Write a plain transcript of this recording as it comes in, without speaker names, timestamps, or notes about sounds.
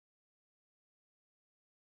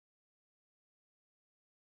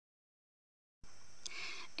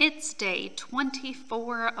It's day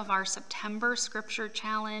 24 of our September Scripture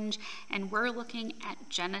Challenge, and we're looking at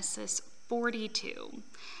Genesis 42.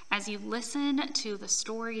 As you listen to the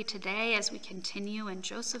story today, as we continue in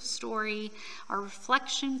Joseph's story, our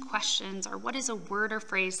reflection questions are: what is a word or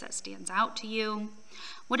phrase that stands out to you?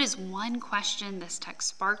 What is one question this text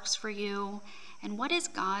sparks for you? And what is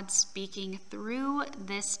God speaking through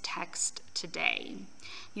this text today?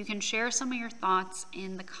 You can share some of your thoughts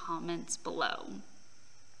in the comments below.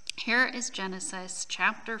 Here is Genesis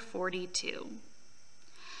chapter 42.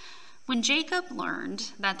 When Jacob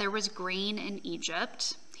learned that there was grain in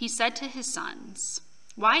Egypt, he said to his sons,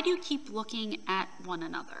 "Why do you keep looking at one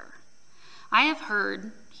another? I have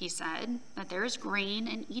heard," he said, "that there is grain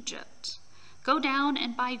in Egypt. Go down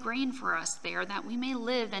and buy grain for us there, that we may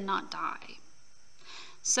live and not die."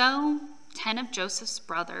 So 10 of Joseph's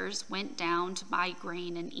brothers went down to buy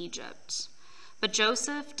grain in Egypt. But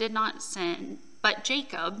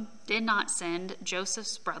Jacob did not send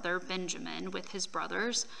Joseph's brother Benjamin with his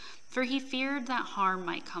brothers, for he feared that harm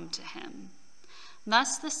might come to him.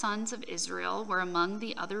 Thus the sons of Israel were among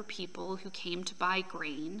the other people who came to buy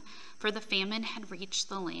grain, for the famine had reached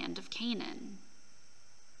the land of Canaan.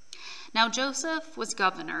 Now Joseph was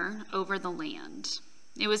governor over the land.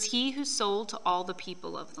 It was he who sold to all the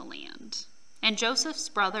people of the land. And Joseph's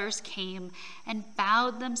brothers came and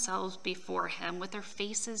bowed themselves before him with their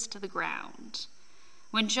faces to the ground.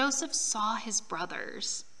 When Joseph saw his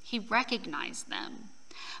brothers, he recognized them,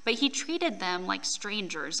 but he treated them like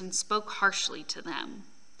strangers and spoke harshly to them.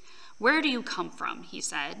 "Where do you come from?" he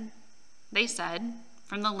said. They said,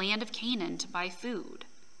 "From the land of Canaan to buy food."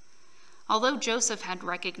 Although Joseph had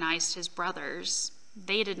recognized his brothers,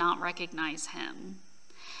 they did not recognize him.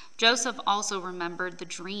 Joseph also remembered the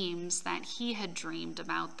dreams that he had dreamed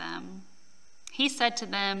about them. He said to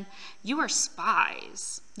them, "You are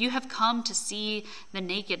spies. You have come to see the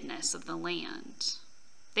nakedness of the land."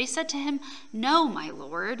 They said to him, "No, my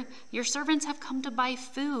lord, your servants have come to buy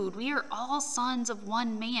food. We are all sons of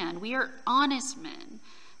one man. We are honest men.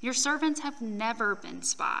 Your servants have never been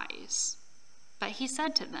spies." But he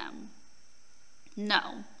said to them,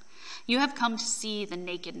 "No, you have come to see the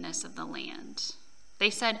nakedness of the land." They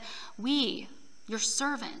said, "We, your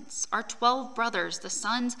servants, are 12 brothers, the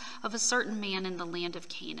sons of a certain man in the land of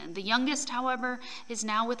Canaan. The youngest, however, is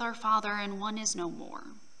now with our father, and one is no more."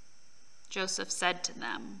 Joseph said to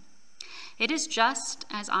them, "It is just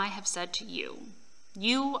as I have said to you.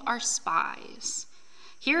 You are spies.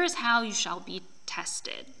 Here is how you shall be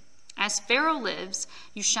tested. As Pharaoh lives,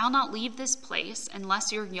 you shall not leave this place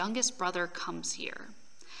unless your youngest brother comes here.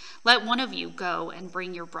 Let one of you go and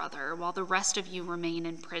bring your brother, while the rest of you remain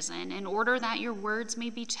in prison, in order that your words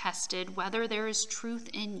may be tested whether there is truth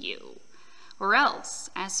in you. Or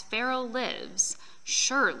else, as Pharaoh lives,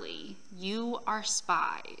 surely you are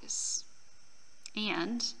spies."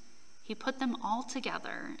 And he put them all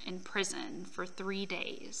together in prison for 3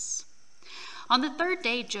 days. On the 3rd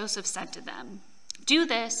day, Joseph said to them, "Do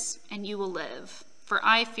this, and you will live, for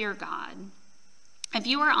I fear God. If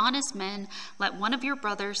you are honest men, let one of your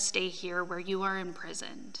brothers stay here where you are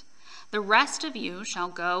imprisoned. The rest of you shall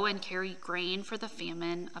go and carry grain for the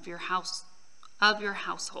famine of your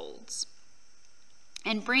households.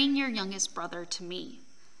 And bring your youngest brother to me.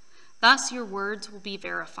 Thus your words will be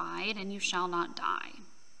verified, and you shall not die."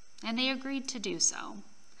 And they agreed to do so.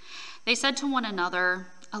 They said to one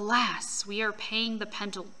another, "Alas, we are paying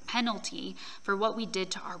the penalty for what we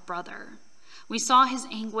did to our brother. We saw his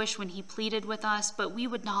anguish when he pleaded with us, but we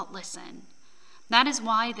would not listen. That is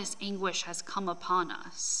why this anguish has come upon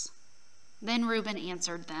us." Then Reuben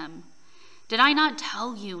answered them, "Did I not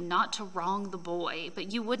tell you not to wrong the boy,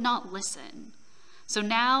 but you would not listen? So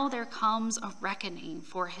now there comes a reckoning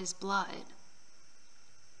for his blood."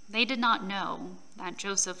 They did not know that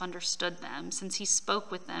Joseph understood them, since he spoke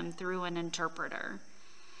with them through an interpreter.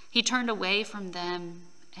 He turned away from them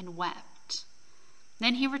and wept.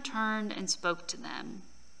 Then he returned and spoke to them.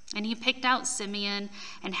 And he picked out Simeon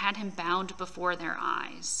and had him bound before their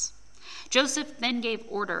eyes. Joseph then gave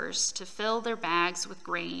orders to fill their bags with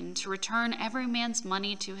grain, to return every man's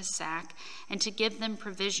money to his sack, and to give them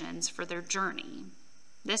provisions for their journey.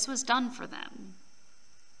 This was done for them.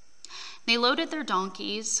 They loaded their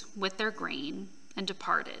donkeys with their grain and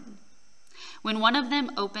departed. When one of them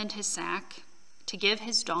opened his sack to give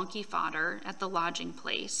his donkey fodder at the lodging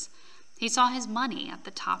place, he saw his money at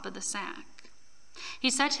the top of the sack.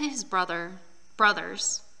 He said to his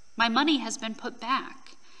brothers, "My money has been put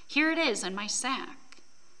back. Here it is in my sack."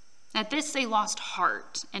 At this they lost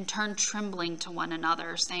heart and turned trembling to one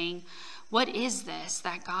another, saying, "What is this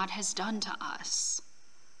that God has done to us?"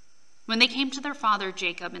 When they came to their father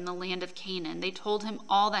Jacob in the land of Canaan, they told him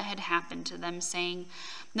all that had happened to them, saying,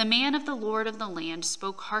 "The man of the Lord of the land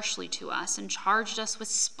spoke harshly to us and charged us with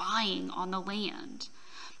spying on the land.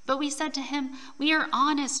 But we said to him, 'We are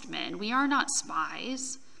honest men, we are not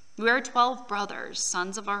spies. We are 12 brothers,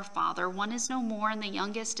 sons of our father. One is no more, and the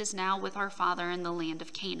youngest is now with our father in the land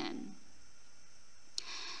of Canaan.'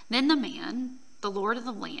 Then the man, the Lord of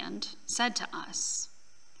the land, said to us,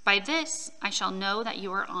 'By this I shall know that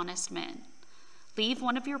you are honest men. Leave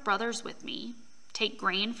one of your brothers with me, take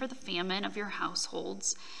grain for the famine of your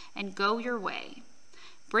households, and go your way.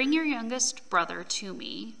 Bring your youngest brother to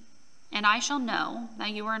me, and I shall know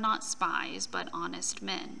that you are not spies, but honest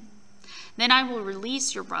men. Then I will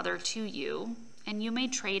release your brother to you, and you may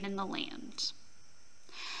trade in the land.'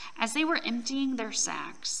 As they were emptying their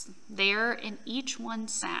sacks, there in each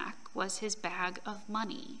one's sack was his bag of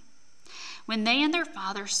money. When they and their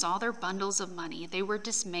father saw their bundles of money, they were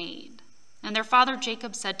dismayed. And their father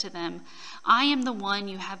Jacob said to them, 'I am the one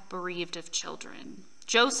you have bereaved of children.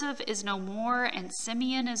 Joseph is no more, and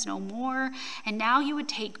Simeon is no more, and now you would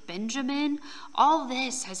take Benjamin? All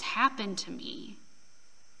this has happened to me.'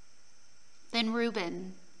 Then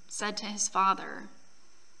Reuben said to his father,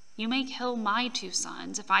 'You may kill my 2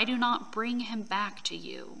 sons if I do not bring him back to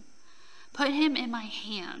you. Put him in my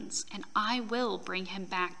hands, and I will bring him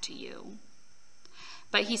back to you.'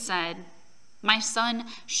 But he said, 'My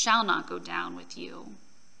son shall not go down with you,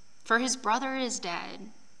 for his brother is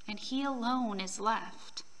dead, and he alone is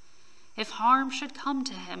left. If harm should come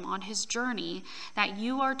to him on his journey that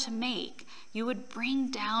you are to make, you would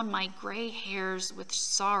bring down my gray hairs with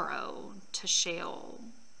sorrow to Sheol.'"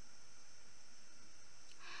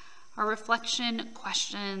 Our reflection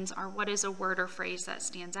questions are: what is a word or phrase that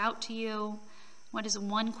stands out to you? What is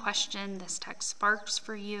one question this text sparks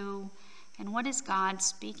for you? And what is God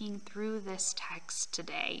speaking through this text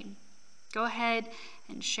today? Go ahead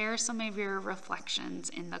and share some of your reflections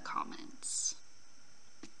in the comments.